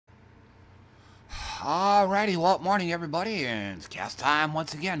Alrighty, well, morning everybody, and it's cast time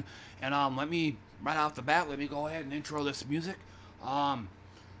once again. And let me right off the bat, let me go ahead and intro this music. Um,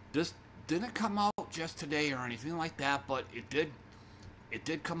 this didn't come out just today or anything like that, but it did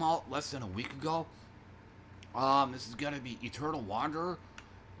come out less than a week ago. This is gonna be Eternal Wanderer,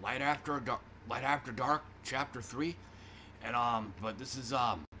 Light After Dark, Chapter 3. And but this is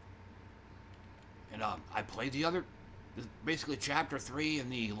I played this is basically Chapter 3 in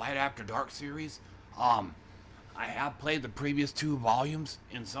the Light After Dark series. Um, I have played the previous two volumes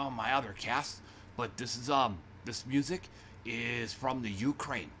in some of my other casts, but this music is from the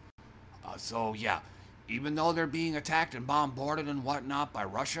Ukraine. So yeah, even though they're being attacked and bombarded and whatnot by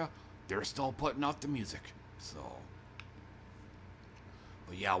Russia, they're still putting out the music. So,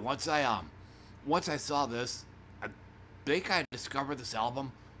 but yeah, once I saw this, I think I discovered this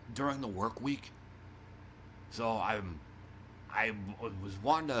album during the work week. So I was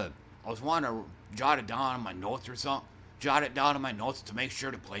wanting to jot it down on my notes or something, jot it down on my notes to make sure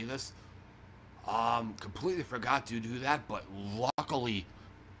to play this. Completely forgot to do that, but luckily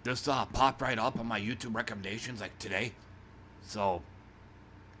this popped right up on my YouTube recommendations like today. So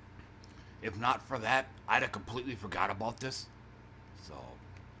if not for that, I'd have completely forgot about this. So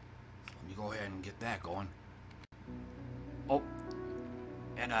let me go ahead and get that going. Oh,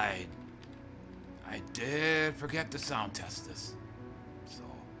 and I did forget to sound test this. So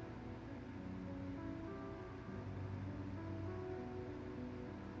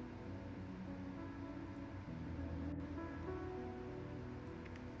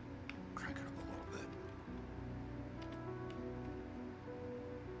crank it up a little bit.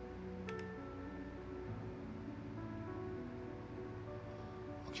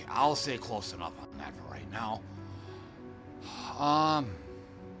 Okay, I'll stay close enough on that for right now. Um,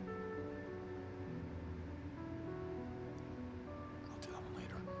 I'll do that one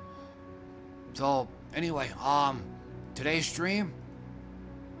later. So anyway, today's stream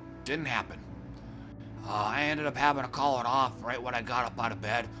didn't happen. I ended up having to call it off right when I got up out of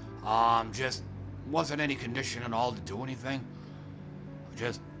bed. Just wasn't any condition at all to do anything.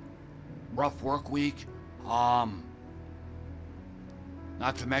 Just rough work week.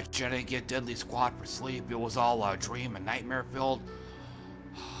 Not to mention I didn't get Deadly Squad for sleep. It was all dream and nightmare filled.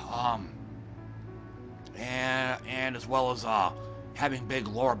 Um, and as well as having big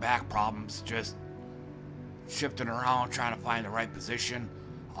lower back problems, just shifting around, trying to find the right position.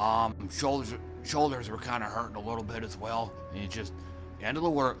 Shoulders were kind of hurting a little bit as well. And it just end of the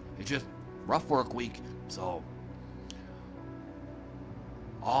work. It's just rough work week. So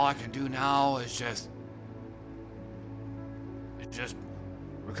all I can do now is just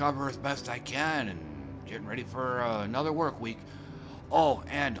recover as best I can and getting ready for another work week. Oh,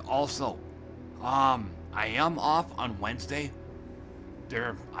 and also, I am off on Wednesday.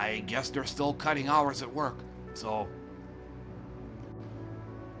 I guess they're still cutting hours at work. So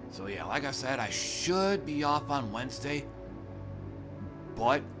yeah, like I said, I should be off on Wednesday.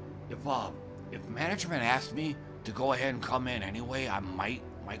 But if management asked me to go ahead and come in anyway, I might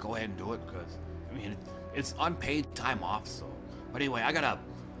go ahead and do it because I mean it's unpaid time off. So, but anyway, I'm gonna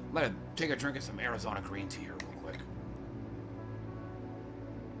take a drink of some Arizona green tea here real quick.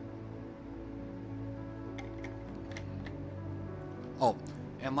 Oh,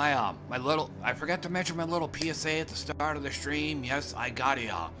 and I forgot to mention my little PSA at the start of the stream. Yes, I've got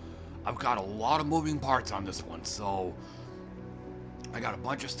a lot of moving parts on this one, so I got a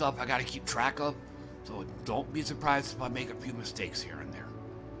bunch of stuff I got to keep track of. So don't be surprised if I make a few mistakes here and there.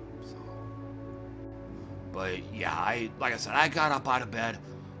 So, but yeah, like I said, I got up out of bed.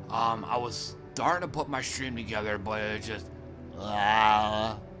 I was starting to put my stream together, but it just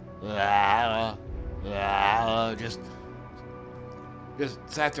just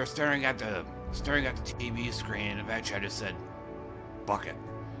sat there staring at the TV screen, and eventually I just said, "Buck it."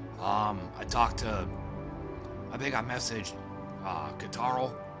 I think I messaged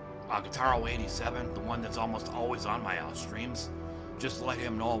Guitaro87, the one that's almost always on my streams, just to let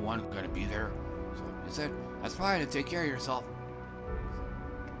him know I wasn't going to be there. So he said, "That's fine, take care of yourself."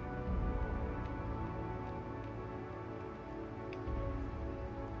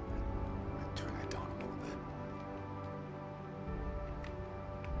 Turn that down a little bit.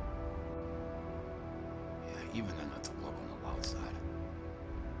 Yeah, even then that's a little on the loud side.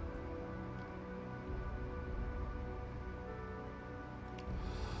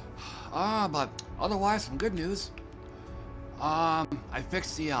 But otherwise, some good news. I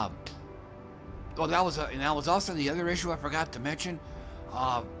fixed the, oh, and that was also the other issue I forgot to mention.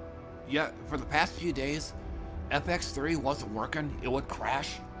 Yeah, for the past few days, FX3 wasn't working. It would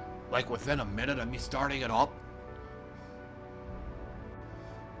crash, like within a minute of me starting it up.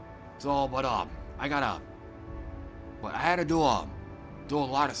 So, but, I gotta, but I had to do a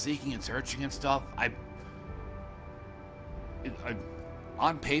lot of seeking and searching and stuff.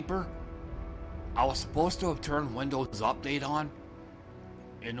 On paper, I was supposed to have turned Windows Update on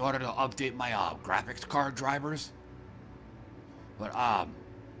in order to update my graphics card drivers. But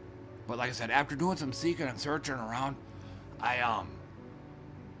like I said, after doing some seeking and searching around,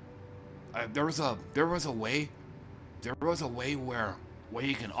 there was a way where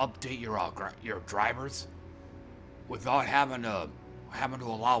you can update your drivers without having to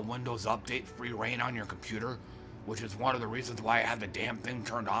allow Windows Update free reign on your computer, which is one of the reasons why I had the damn thing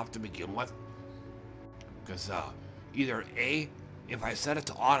turned off to begin with. Because either A, if I set it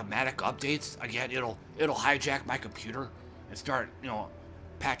to automatic updates, again, it'll hijack my computer and start,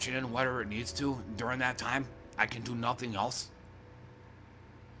 patching in whatever it needs to. During that time, I can do nothing else.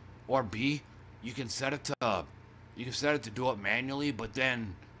 Or B, you can set it to do it manually, but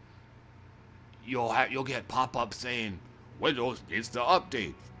then you'll get pop-ups saying Windows needs to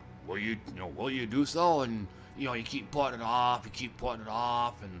update. Will you do so? And you keep putting it off,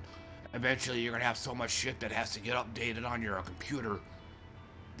 and eventually you're gonna have so much shit that has to get updated on your computer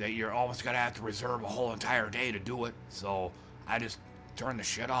that you're almost gonna have to reserve a whole entire day to do it. So I just turn the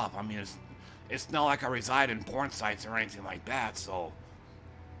shit off. I mean, it's not like I reside in porn sites or anything like that. So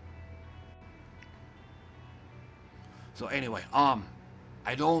anyway, I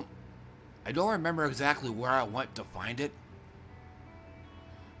don't remember exactly where I went to find it,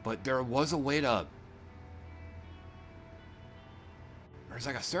 but there was a way to. There's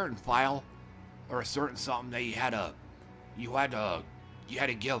like a certain file or a certain something that you had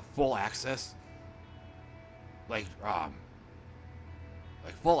to give full access, like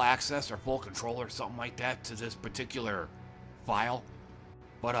full access or full control or something like that to this particular file.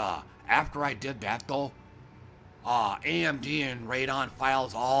 But after I did that though, AMD and Radeon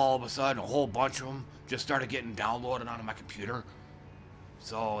files, all of a sudden a whole bunch of them just started getting downloaded onto my computer.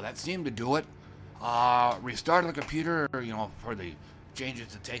 So that seemed to do it. Restarted the computer, for the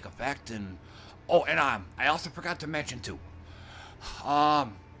changes to take effect. And I also forgot to mention too, I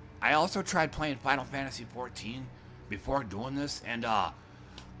also tried playing Final Fantasy XIV before doing this, and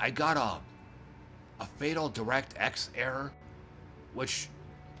I got a fatal DirectX error, which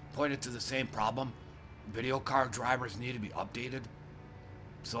pointed to the same problem. Video card drivers need to be updated.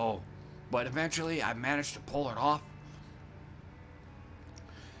 So, but eventually I managed to pull it off.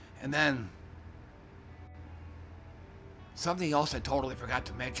 And then something else I totally forgot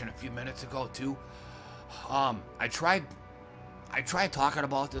to mention a few minutes ago too. I tried talking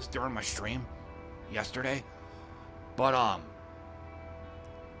about this during my stream yesterday, but on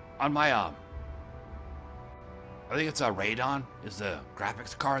my I think it's a Radeon is the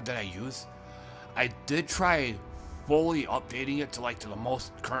graphics card that I use. I did try fully updating it to the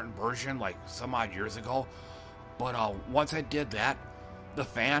most current version like some odd years ago, but once I did that, the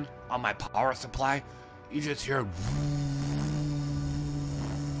fan on my power supply, you just hear,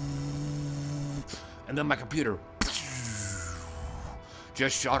 and then my computer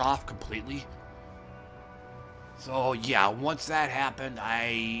just shut off completely. So yeah, once that happened,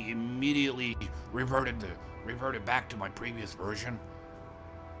 I immediately reverted back to my previous version.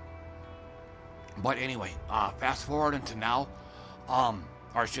 But anyway, fast forwarding to now, or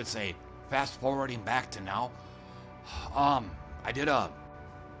I should say, fast forwarding back to now, I did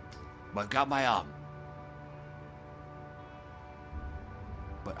but got my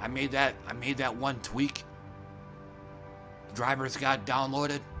but I made that one tweak. Drivers got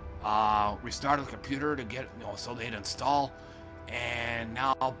downloaded, restarted the computer to get, so they'd install, and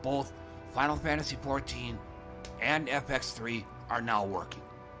now both Final Fantasy XIV and FX3 are now working.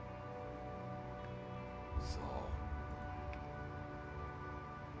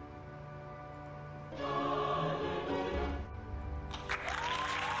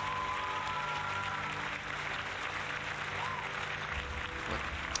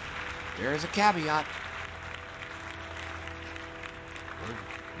 There's a caveat. We're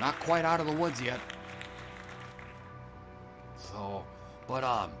not quite out of the woods yet. So, but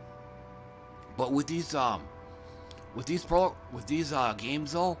with these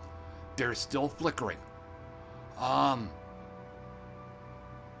games though, they're still flickering. I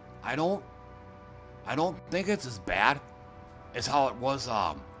don't think it's as bad as how it was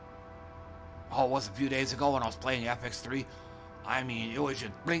a few days ago when I was playing FX3. I mean, it was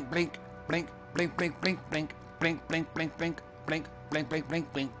just blink, blink, blink, blink, blink, blink, blink, blink, blink, blink, blink, blink, blink, blink,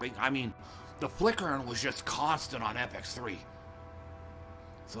 blink, blink, blink. I mean, the flickering was just constant on FX3.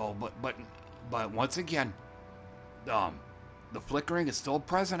 So, but once again, the flickering is still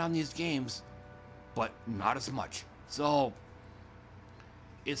present on these games, but not as much. So,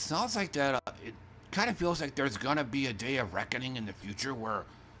 it sounds like that. kind of feels like there's gonna be a day of reckoning in the future where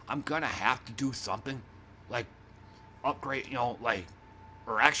I'm gonna have to do something, like upgrade, like,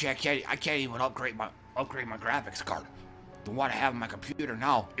 or actually I can't even upgrade my graphics card. The one I have in my computer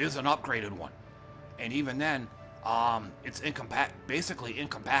now is an upgraded one, and even then, it's basically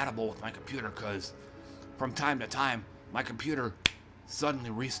incompatible with my computer because from time to time my computer suddenly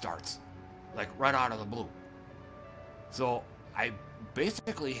restarts, like right out of the blue. So I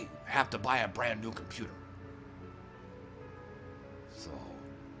basically have to buy a brand new computer. So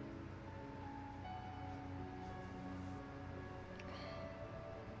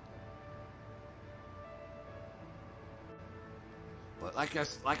but like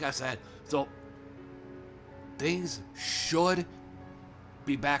I said, so things should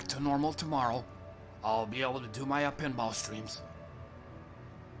be back to normal tomorrow. I'll be able to do my pinball streams.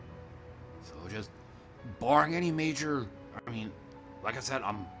 So just barring any major, I mean, like I said,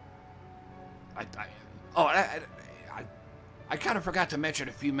 I kind of forgot to mention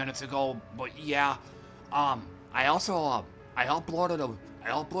a few minutes ago, but yeah, I also I uploaded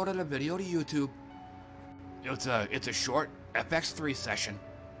a video to YouTube. It's a short FX3 session.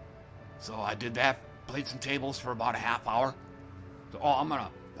 So I did that, played some tables for about a half hour. So, I'm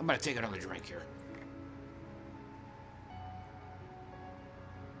gonna take another drink here.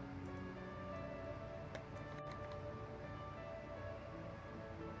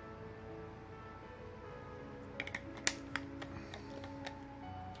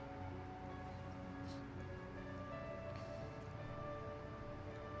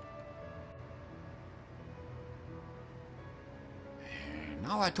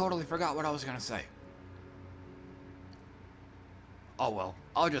 Now I totally forgot what I was gonna say. Oh well,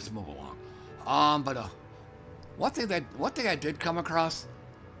 I'll just move along. But one thing I did come across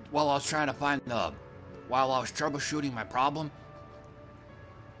while I was trying to while I was troubleshooting my problem,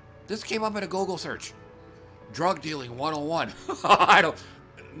 this came up in a Google search. Drug dealing 101.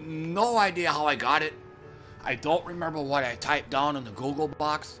 No idea how I got it. I don't remember what I typed down in the Google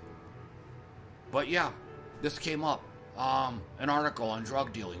box. But yeah, this came up. An article on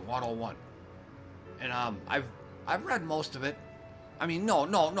drug dealing 101. And I've read most of it. I mean, no.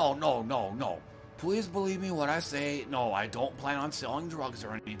 Please believe me when I say no, I don't plan on selling drugs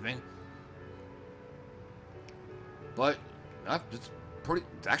or anything. But it's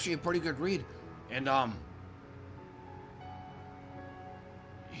actually a pretty good read. And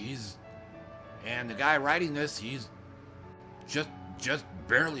and the guy writing this, he's just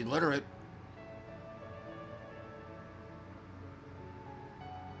barely literate.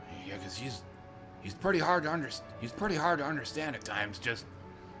 Yeah, because he's pretty hard to understand at times. Just,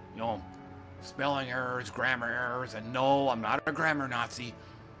 spelling errors, grammar errors, and no, I'm not a grammar Nazi,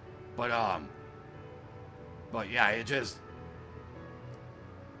 but yeah, it just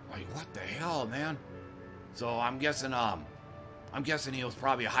like, what the hell, man? So I'm guessing he was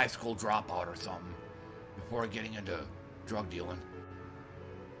probably a high school dropout or something before getting into drug dealing.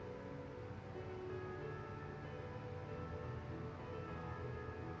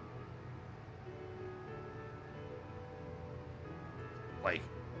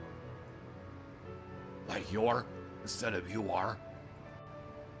 Like you're instead of you are.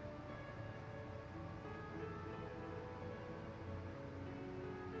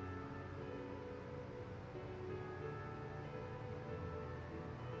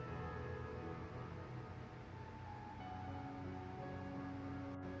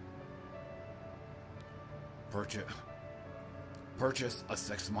 Purchase a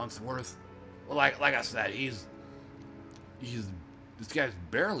 6 months worth. Well, like I said, this guy's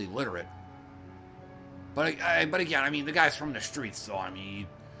barely literate. But again, I mean, the guy's from the streets, so I mean,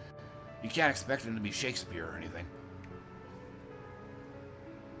 you can't expect him to be Shakespeare or anything.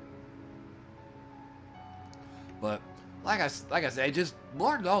 But like I said, just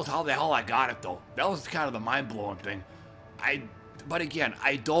Lord knows how the hell I got it though. That was kind of the mind-blowing thing. But again,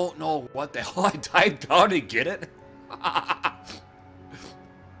 I don't know what the hell I typed down to get it.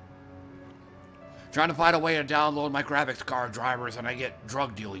 Trying to find a way to download my graphics card drivers, and I get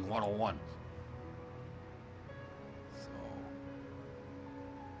drug dealing 101.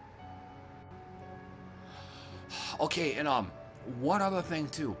 Okay, and one other thing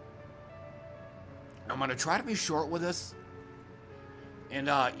too. I'm gonna try to be short with this, and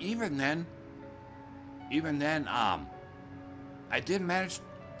even then, I did manage.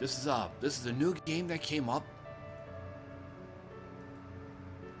 This is a new game that came up.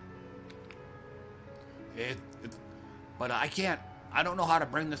 But I don't know how to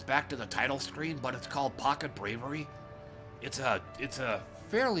bring this back to the title screen, but it's called Pocket Bravery. It's a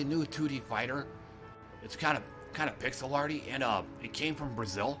fairly new 2D fighter. It's kind of pixel arty, and it came from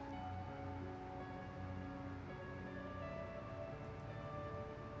Brazil.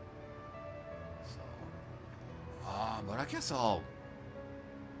 guess I'll...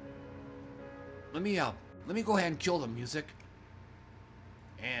 Let me go ahead and kill the music.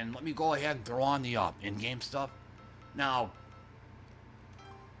 And let me go ahead and throw on the in-game stuff. Now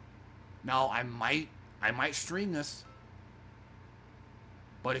I might stream this.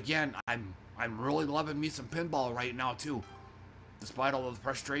 But again, I'm really loving me some pinball right now too, despite all the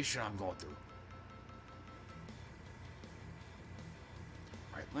frustration I'm going through.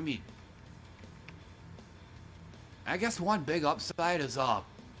 All right, let me. I guess one big upside is I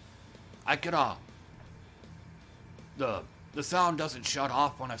could the sound doesn't shut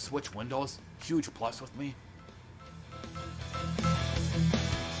off when I switch windows. Huge plus with me. Okay,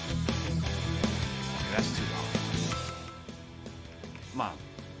 that's too loud. Come on.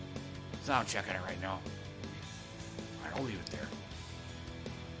 Sound checking it right now. Alright, I'll leave it there.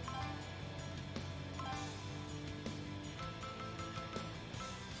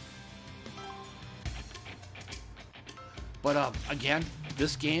 But again,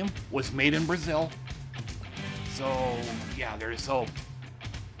 this game was made in Brazil. So yeah, there's hope.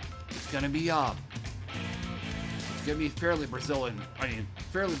 It's gonna be fairly Brazilian.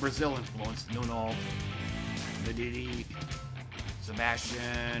 Fairly Brazil influenced. Nuno, Medidi,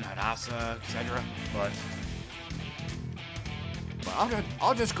 Sebastian, Hadassah, etc. But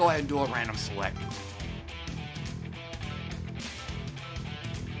I'll just go ahead and do a random select.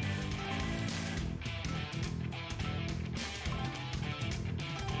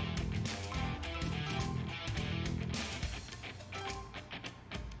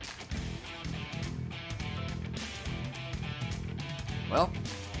 Well,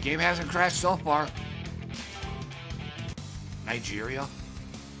 game hasn't crashed so far. Nigeria.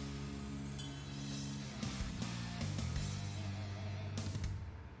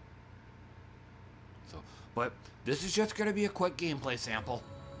 So, but this is just gonna be a quick gameplay sample.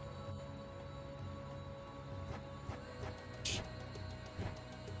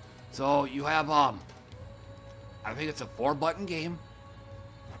 So you have I think it's a 4-button game.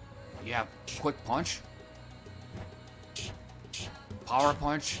 You have quick punch, power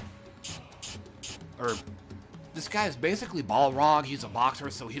punch, or this guy is basically Balrog. He's a boxer,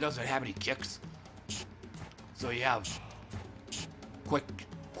 so he doesn't have any kicks. So you have quick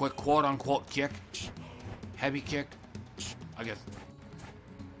quote-unquote kick, heavy kick, I guess.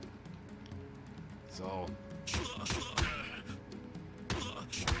 So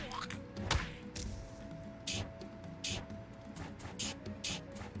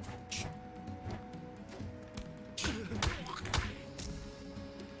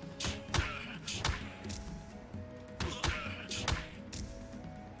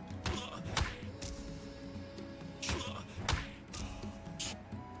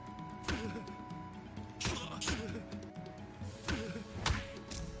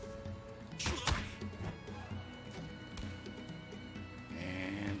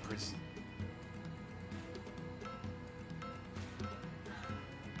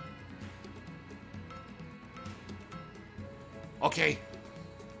okay,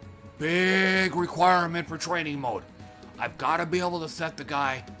 big requirement for training mode. I've got to be able to set the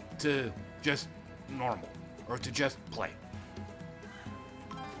guy to just normal, or to just play.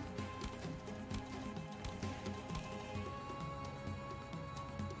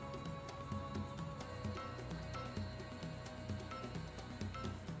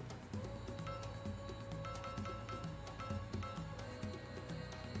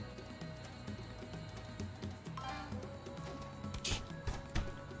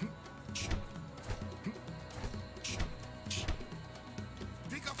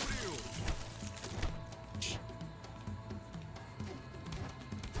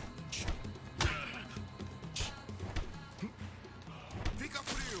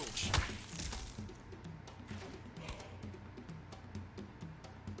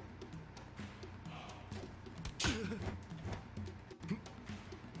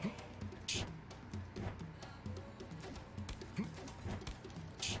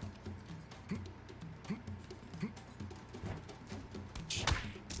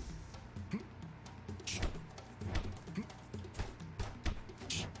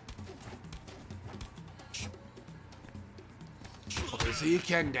 So you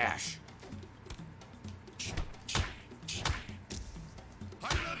can dash.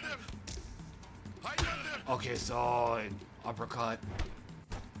 Okay, so an uppercut.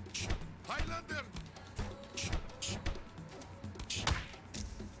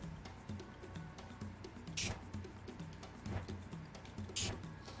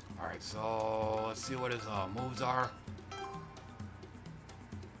 Alright, so let's see what his moves are.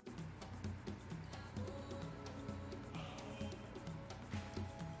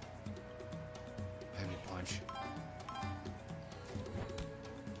 Heavy punch.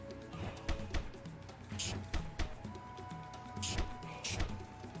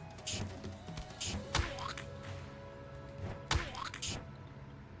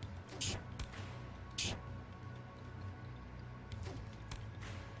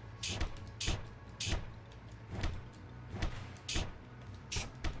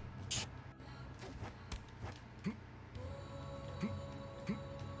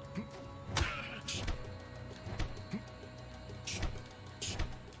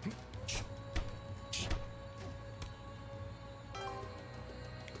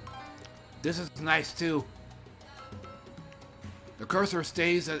 This is nice too. The cursor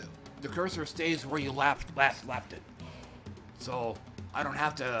stays where you last left it. So I don't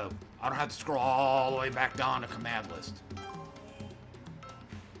have to scroll all the way back down the command list.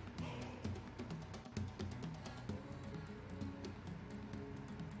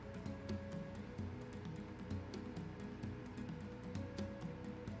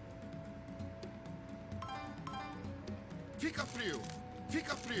 Fica frio!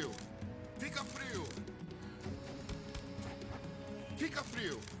 Fica frio! Fica frio! Fica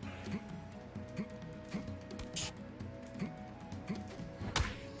frio!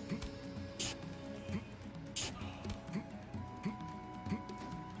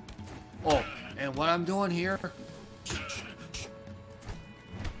 Oh, and what I'm doing here...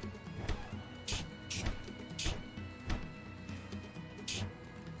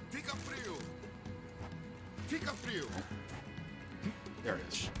 Fica frio! Fica frio! There it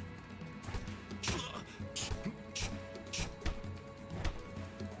is.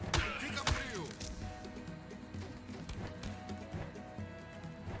 Fica frio!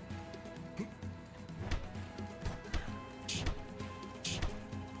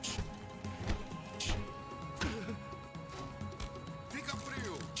 Fica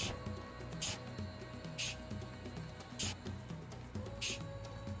frio!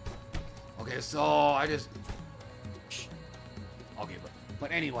 Okay, so I just... Okay,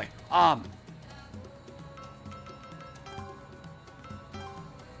 but anyway,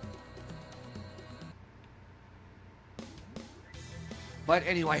 But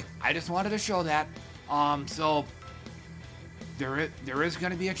anyway, I just wanted to show that. So there is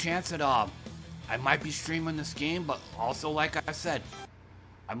going to be a chance that I might be streaming this game, but also like I said,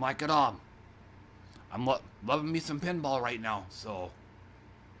 I'm like it I'm loving me some pinball right now. So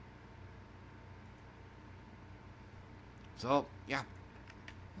yeah,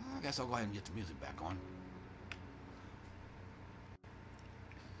 I guess I'll go ahead and get the music back on.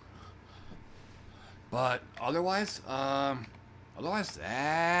 But otherwise,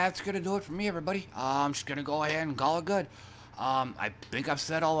 that's gonna do it for me, everybody. I'm just gonna go ahead and call it good. I think I've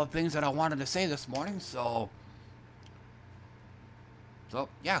said all the things that I wanted to say this morning, so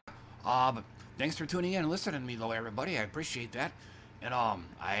yeah. But thanks for tuning in and listening to me, though, everybody. I appreciate that. And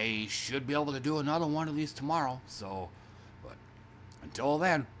I should be able to do another one of these tomorrow. So, but until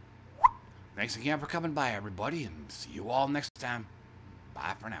then, thanks again for coming by, everybody, and see you all next time.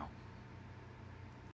 Bye for now.